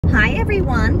Hi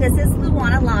everyone, this is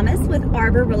Luwannah with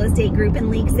Arbor Real Estate Group in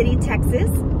League City, Texas,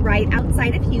 right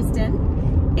outside of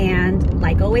Houston. And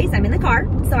like always, I'm in the car,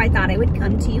 so I thought I would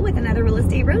come to you with another real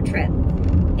estate road trip.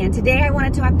 And today I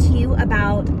want to talk to you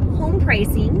about home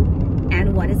pricing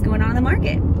and what is going on in the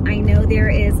market. I know there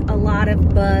is a lot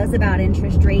of buzz about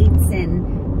interest rates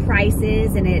and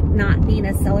prices and it not being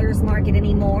a seller's market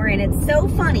anymore. And it's so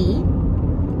funny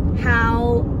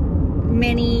how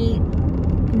many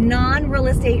non-real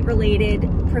estate related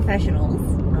professionals,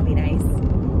 I'll be nice,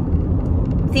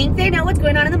 think they know what's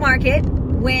going on in the market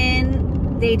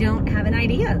when they don't have an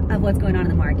idea of what's going on in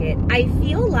the market. I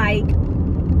feel like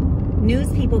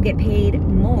news people get paid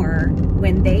more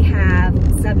when they have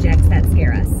subjects that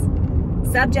scare us.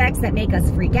 Subjects that make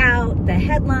us freak out, the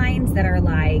headlines that are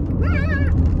like,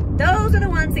 those are the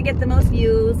ones that get the most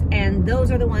views and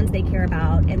those are the ones they care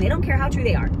about and they don't care how true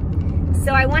they are.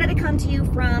 So I wanted to come to you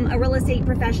from a real estate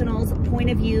professional's point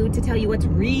of view to tell you what's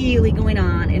really going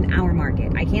on in our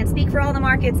market. I can't speak for all the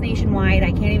markets nationwide.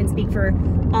 I can't even speak for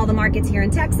all the markets here in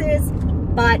Texas,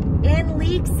 but in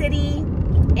League City,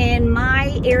 in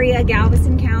my area,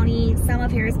 Galveston County, some of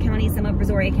Harris County, some of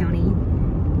Brazoria County,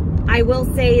 I will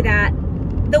say that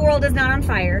the world is not on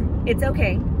fire. It's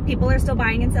okay. People are still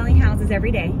buying and selling houses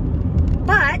every day.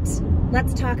 But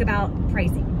let's talk about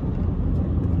pricing.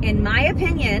 In my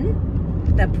opinion,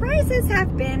 the prices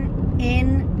have been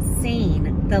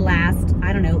insane the last,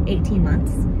 18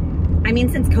 months. I mean,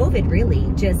 since COVID really,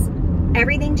 just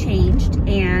everything changed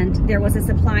and there was a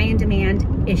supply and demand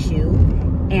issue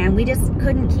and we just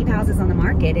couldn't keep houses on the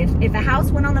market. If a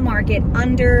house went on the market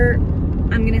under,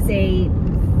 I'm gonna say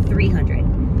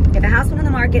 300. If a house went on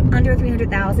the market under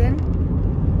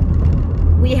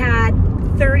 300,000, we had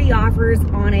 30 offers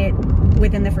on it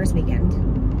within the first weekend.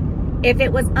 If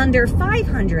it was under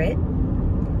 500,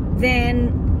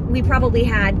 then we probably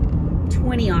had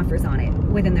 20 offers on it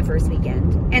within the first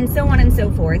weekend, and so on and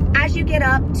so forth. As you get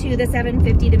up to the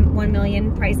 750 to 1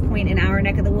 million price point in our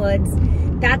neck of the woods,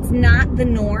 that's not the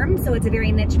norm, so it's a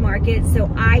very niche market, so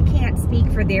I can't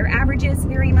speak for their averages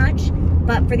very much,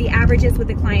 but for the averages with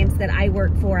the clients that I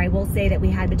work for, I will say that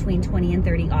we had between 20 and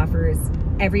 30 offers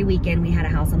every weekend we had a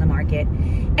house on the market.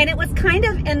 And it was kind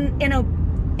of in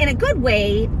a good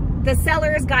way. The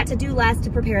sellers got to do less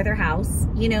to prepare their house.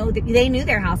 You know, they knew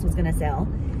their house was gonna sell.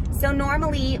 So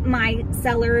normally my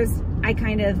sellers, I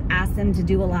kind of ask them to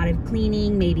do a lot of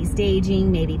cleaning, maybe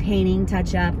staging, maybe painting,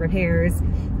 touch up, repairs.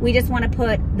 We just wanna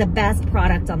put the best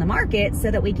product on the market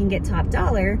so that we can get top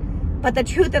dollar. But the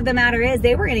truth of the matter is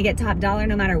they were gonna get top dollar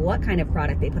no matter what kind of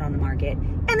product they put on the market.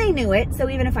 And they knew it, so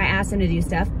even if I asked them to do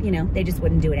stuff, they just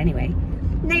wouldn't do it anyway.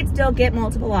 They'd still get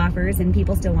multiple offers and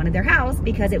people still wanted their house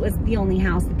because it was the only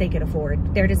house that they could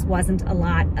afford. There just wasn't a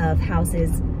lot of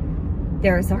houses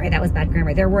there. Sorry, that was bad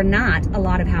grammar. There were not a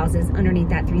lot of houses underneath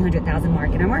that 300,000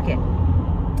 mark in our market.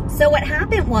 So what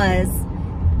happened was,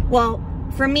 well,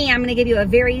 for me, I'm going to give you a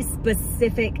very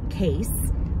specific case.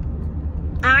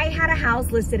 I had a house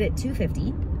listed at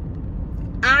 250.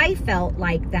 I felt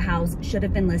like the house should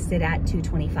have been listed at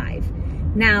 225.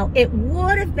 Now, it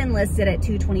would have been listed at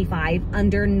 225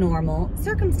 under normal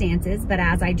circumstances, but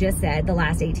as I just said, the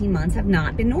last 18 months have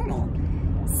not been normal.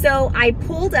 So I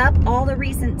pulled up all the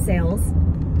recent sales,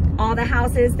 all the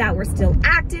houses that were still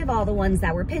active, all the ones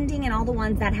that were pending, and all the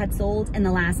ones that had sold in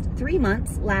the last 3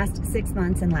 months, last 6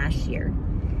 months, and last year.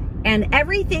 And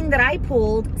everything that I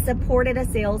pulled supported a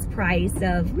sales price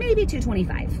of maybe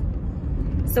 225.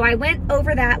 So I went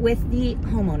over that with the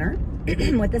homeowner,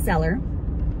 with the seller.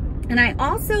 And I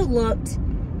also looked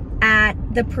at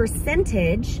the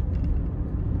percentage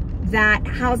that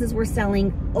houses were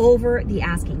selling over the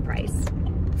asking price.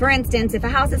 For instance, if a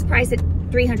house is priced at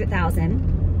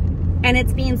 300,000 and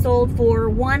it's being sold for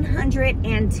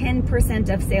 110%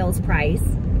 of sales price,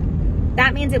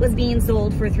 that means it was being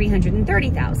sold for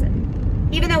 330,000,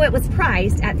 even though it was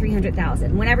priced at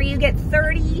 300,000. Whenever you get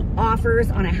 30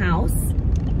 offers on a house,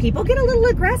 people get a little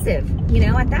aggressive.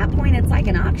 At that point, it's like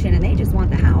an auction and they just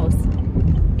want the house.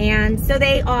 And so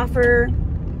they offer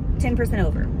 10%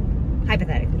 over,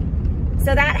 hypothetically.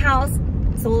 So that house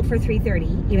sold for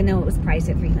 330, even though it was priced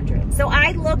at 300. So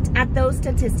I looked at those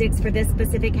statistics for this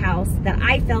specific house that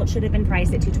I felt should have been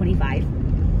priced at 225.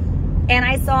 And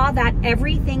I saw that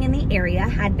everything in the area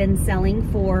had been selling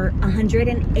for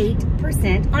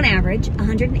 108%, on average,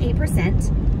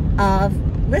 108% of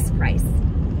list price.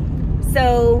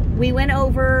 So we went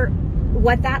over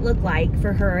what that looked like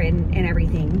for her and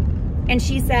everything. And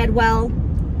she said, well,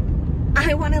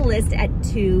 I want to list at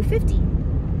 250.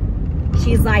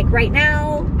 She's like, right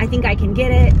now, I think I can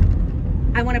get it.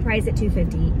 I want to price at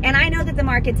 250. And I know that the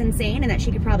market's insane and that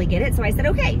she could probably get it. So I said,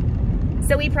 okay.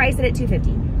 So we priced it at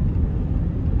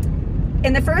 $250.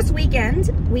 In the first weekend,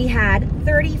 we had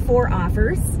 34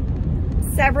 offers.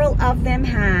 Several of them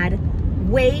had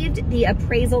waived the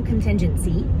appraisal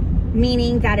contingency,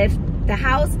 meaning that if the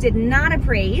house did not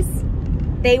appraise,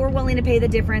 they were willing to pay the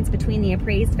difference between the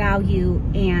appraised value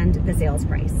and the sales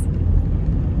price.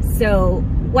 So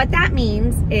what that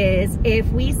means is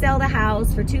if we sell the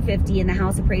house for $250 and the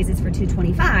house appraises for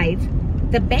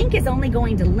 $225, the bank is only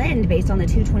going to lend based on the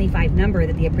 $225 number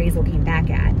that the appraisal came back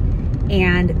at.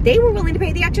 And they were willing to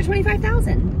pay the extra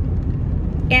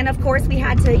 $25,000. And of course we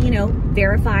had to,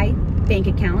 verify bank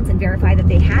accounts and verify that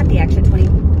they had the extra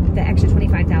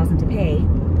 $25,000 to pay,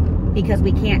 because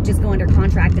we can't just go under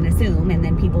contract and assume, and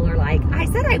then people are like, I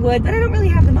said I would, but I don't really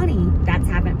have the money. That's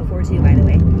happened before too, by the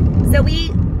way. So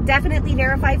we definitely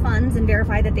verify funds and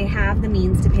verify that they have the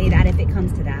means to pay that if it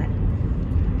comes to that.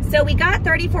 So we got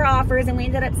 34 offers and we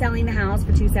ended up selling the house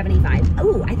for $275.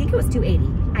 Oh, I think it was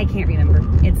 $280. I can't remember.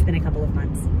 It's been a couple of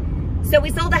months. So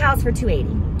we sold the house for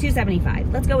 $280,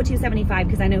 $275. Let's go with $275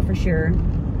 because I know for sure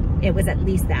it was at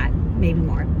least that, maybe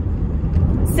more.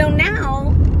 So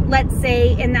now, let's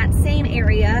say in that same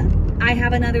area, I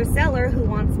have another seller who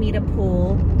wants me to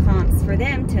pull comps for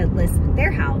them to list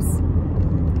their house.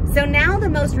 So now the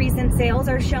most recent sales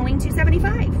are showing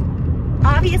 $275.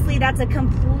 Obviously, that's a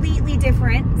completely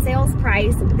different sales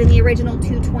price than the original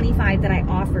 $225 that I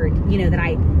offered,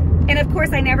 and of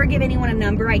course, I never give anyone a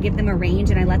number. I give them a range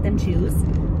and I let them choose.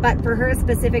 But for her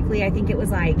specifically, I think it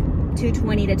was like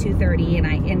 $220 to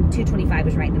 $230, and $225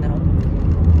 was right in the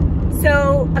middle.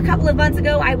 So a couple of months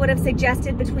ago, I would have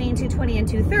suggested between $220 and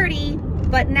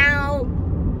 $230, but now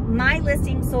my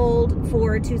listing sold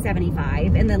for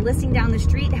 $275, and the listing down the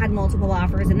street had multiple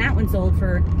offers, and that one sold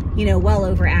for, well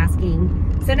over asking.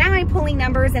 So now I'm pulling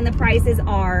numbers, and the prices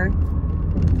are,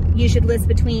 you should list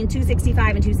between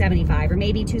 $265 and $275, or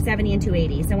maybe $270 and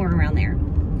 $280, somewhere around there.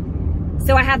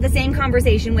 So I have the same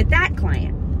conversation with that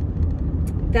client.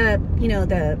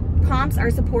 The comps are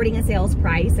supporting a sales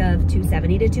price of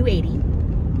 $270 to $280,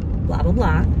 blah, blah,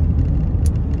 blah.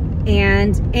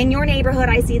 And in your neighborhood,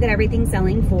 I see that everything's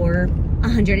selling for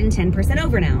 110%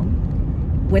 over now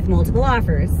with multiple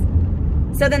offers.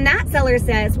 So then that seller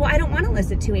says, well, I don't want to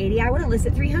list at $280. I want to list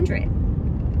at $300.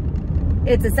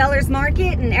 It's a seller's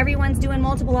market and everyone's doing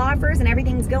multiple offers and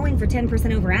everything's going for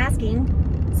 10% over asking.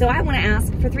 So I want to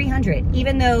ask for $300,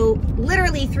 even though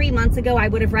literally 3 months ago, I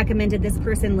would have recommended this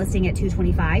person listing at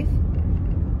 $225.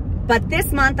 But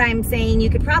this month I'm saying you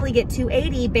could probably get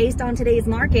 $280 based on today's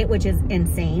market, which is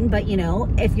insane. But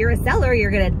if you're a seller,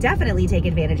 you're going to definitely take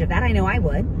advantage of that. I know I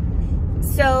would.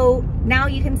 So now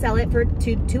you can sell it for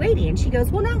 $280. And she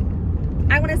goes, well, no,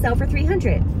 I want to sell for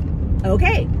 $300.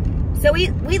 Okay. So we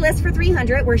list for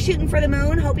 $300. We're shooting for the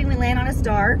moon, hoping we land on a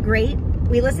star. Great.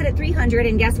 We listed at $300,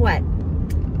 and guess what?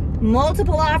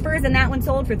 Multiple offers, and that one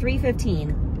sold for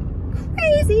 $315.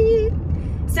 Crazy.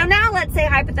 So now let's say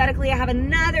hypothetically I have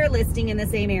another listing in the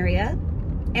same area,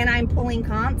 and I'm pulling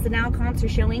comps, and now comps are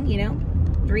showing,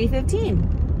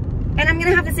 $315. And I'm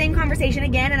gonna have the same conversation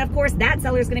again, and of course that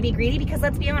seller's gonna be greedy, because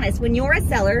let's be honest, when you're a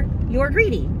seller, you're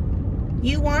greedy.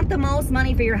 You want the most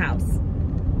money for your house.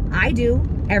 I do.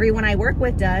 Everyone I work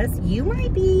with does. You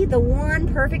might be the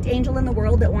one perfect angel in the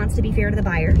world that wants to be fair to the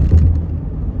buyer.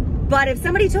 But if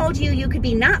somebody told you you could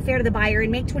be not fair to the buyer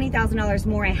and make $20,000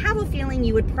 more, I have a feeling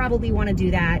you would probably want to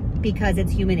do that, because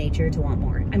it's human nature to want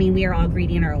more. I mean, we are all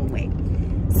greedy in our own way.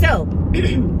 So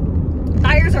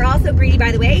buyers are also greedy,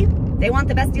 by the way. They want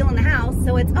the best deal in the house.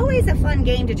 So it's always a fun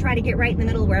game to try to get right in the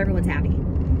middle where everyone's happy.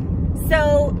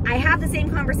 So I have the same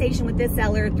conversation with this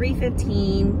seller,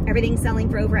 $315, everything's selling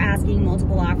for over asking,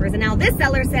 multiple offers. And now this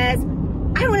seller says,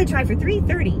 I want to try for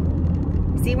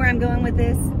 $330. See where I'm going with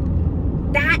this?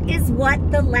 That is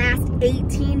what the last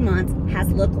 18 months has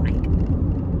looked like.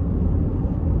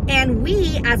 And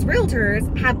we, as realtors,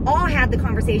 have all had the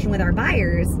conversation with our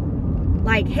buyers,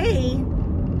 like, hey,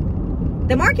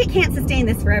 the market can't sustain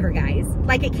this forever, guys.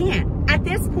 Like, it can't. At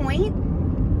this point,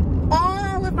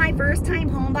 all of my first-time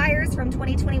home buyers from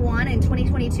 2021 and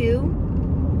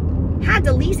 2022 had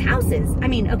to lease houses. I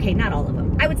mean, okay, not all of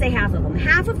them. I would say half of them.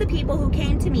 Half of the people who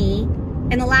came to me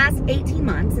in the last 18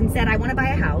 months and said, I want to buy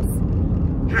a house,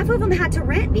 half of them had to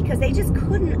rent because they just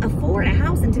couldn't afford a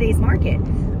house in today's market.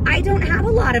 I don't have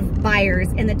a lot of buyers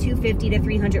in the $250 to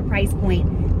 $300 price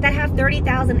point that have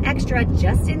 $30,000 extra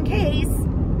just in case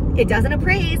it doesn't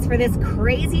appraise for this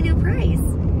crazy new price.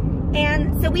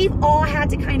 And so we've all had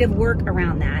to kind of work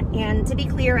around that. And to be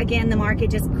clear, again, the market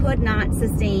just could not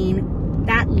sustain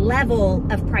that level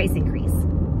of price increase.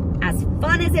 As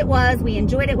fun as it was, we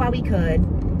enjoyed it while we could.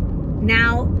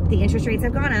 Now the interest rates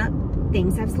have gone up.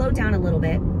 Things have slowed down a little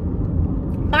bit.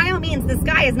 by all means, the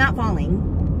sky is not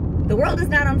falling. The world is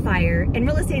not on fire, and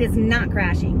real estate is not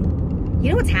crashing. You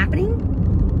know what's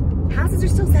happening? Houses are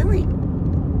still selling,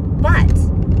 but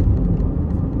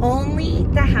only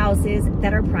the houses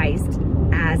that are priced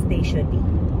as they should be.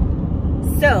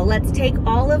 So let's take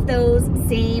all of those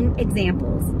same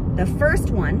examples. The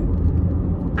first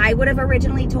one, I would have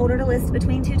originally told her to list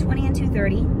between 220 and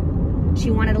 230.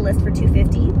 She wanted a list for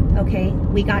 250. Okay,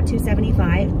 we got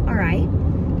 275. All right.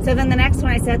 So then the next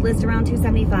one I said list around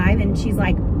 275, and she's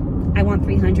like, I want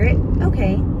 300.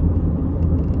 Okay.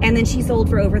 And then she sold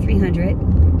for over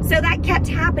 300. So that kept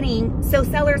happening. So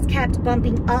sellers kept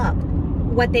bumping up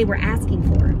what they were asking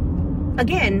for.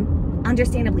 Again,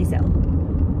 understandably so.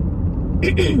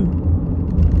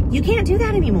 You can't do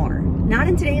that anymore. Not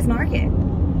in today's market.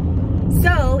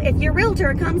 So if your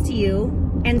realtor comes to you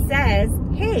and says,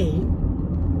 hey,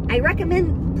 I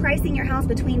recommend pricing your house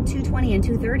between 220 and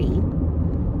 230,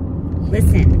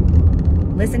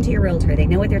 listen to your realtor. They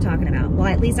know what they're talking about. Well,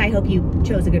 at least I hope you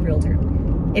chose a good realtor.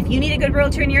 If you need a good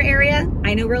realtor in your area,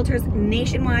 I know realtors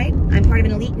nationwide. I'm part of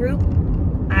an elite group.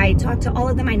 I talk to all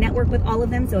of them. I network with all of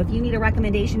them. So if you need a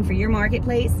recommendation for your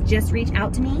marketplace, just reach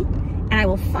out to me and I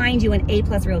will find you an A+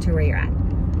 realtor where you're at.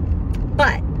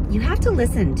 But you have to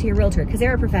listen to your realtor because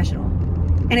they're a professional.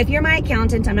 And if you're my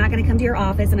accountant, I'm not going to come to your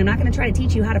office and I'm not going to try to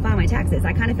teach you how to file my taxes.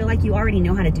 I kind of feel like you already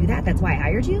know how to do that. That's why I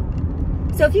hired you.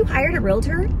 So if you hired a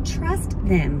realtor, trust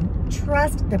them.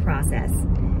 Trust the process.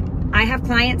 I have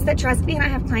clients that trust me and I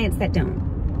have clients that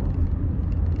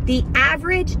don't. The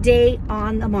average day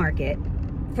on the market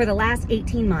for the last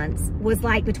 18 months was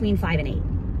like between 5 and 8.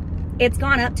 It's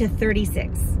gone up to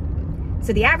 36.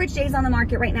 So the average days on the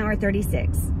market right now are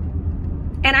 36.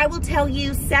 And I will tell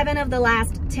you 7 of the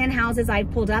last 10 houses I've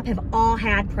pulled up have all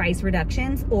had price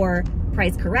reductions or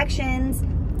price corrections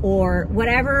or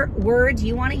whatever words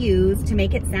you want to use to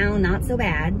make it sound not so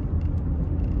bad.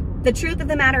 The truth of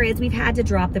the matter is we've had to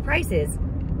drop the prices,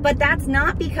 but that's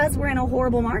not because we're in a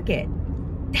horrible market.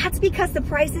 That's because the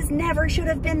prices never should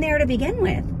have been there to begin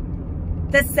with.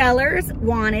 The sellers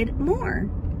wanted more.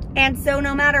 And so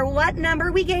no matter what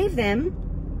number we gave them,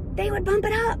 they would bump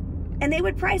it up and they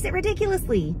would price it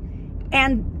ridiculously.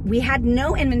 And we had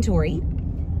no inventory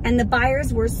and the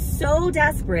buyers were so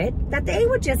desperate that they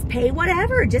would just pay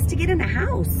whatever just to get in a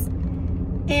house.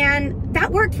 And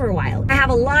that worked for a while. I have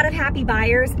a lot of happy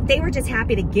buyers. They were just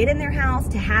happy to get in their house,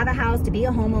 to have a house, to be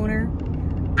a homeowner.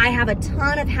 I have a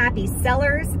ton of happy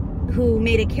sellers who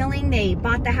made a killing. They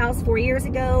bought the house 4 years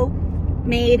ago,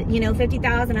 made, $50,000,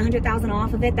 $100,000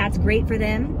 off of it. That's great for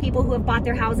them. People who have bought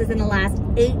their houses in the last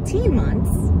 18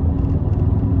 months.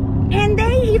 And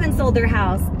they even sold their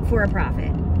house for a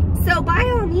profit. So by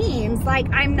all means,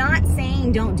 I'm not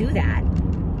saying don't do that.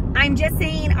 I'm just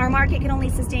saying our market can only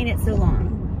sustain it so long.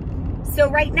 So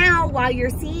right now, while you're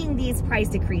seeing these price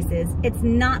decreases, it's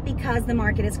not because the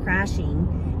market is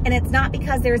crashing and it's not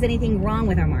because there's anything wrong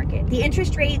with our market. The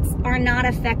interest rates are not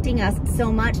affecting us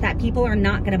so much that people are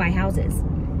not going to buy houses.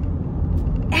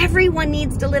 Everyone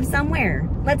needs to live somewhere.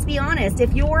 Let's be honest.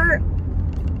 If you're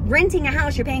renting a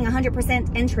house, you're paying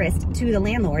 100% interest to the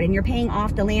landlord and you're paying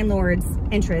off the landlord's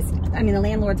interest, the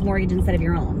landlord's mortgage instead of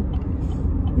your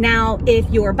own. Now, if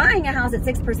you're buying a house at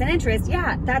 6% interest,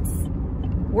 yeah, that's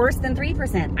worse than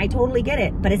 3%. I totally get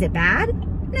it. But is it bad?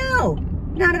 No,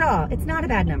 not at all. It's not a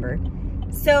bad number.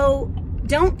 So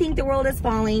don't think the world is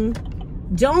falling.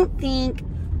 Don't think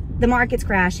the market's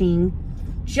crashing.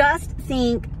 Just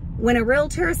think when a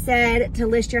realtor said to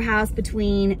list your house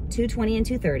between 220 and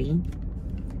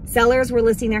 230, sellers were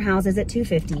listing their houses at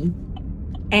 250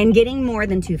 and getting more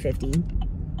than 250.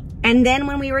 And then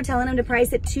when we were telling them to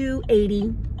price at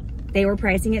 280, they were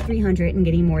pricing at 300 and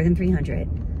getting more than 300.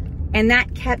 And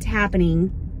that kept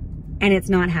happening, and it's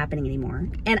not happening anymore.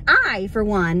 And I, for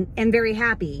one, am very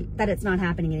happy that it's not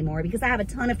happening anymore because I have a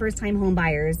ton of first-time home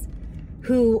buyers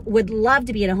who would love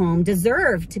to be in a home,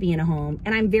 deserve to be in a home,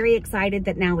 and I'm very excited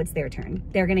that now it's their turn.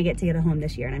 They're gonna get to get a home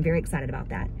this year, and I'm very excited about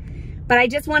that. But I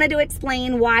just wanted to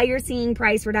explain why you're seeing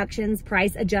price reductions,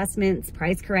 price adjustments,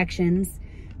 price corrections,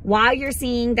 why you're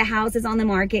seeing the houses on the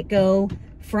market go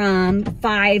from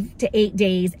 5 to 8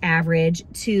 days average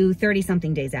to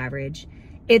 30-something days average.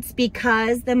 It's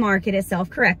because the market is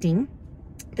self-correcting.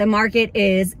 The market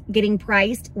is getting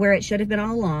priced where it should have been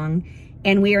all along.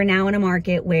 And we are now in a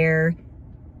market where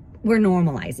we're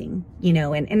normalizing,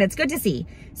 and it's good to see.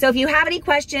 So if you have any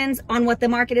questions on what the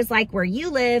market is like where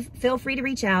you live, feel free to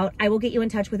reach out. I will get you in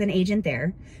touch with an agent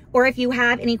there. Or if you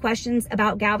have any questions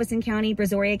about Galveston County,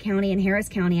 Brazoria County, and Harris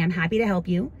County, I'm happy to help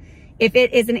you. If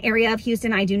it is an area of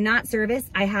Houston I do not service,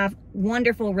 I have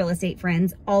wonderful real estate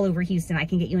friends all over Houston. I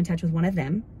can get you in touch with one of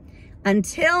them.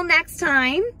 Until next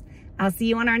time, I'll see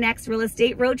you on our next real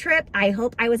estate road trip. I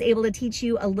hope I was able to teach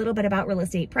you a little bit about real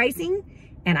estate pricing,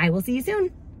 and I will see you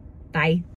soon. Bye.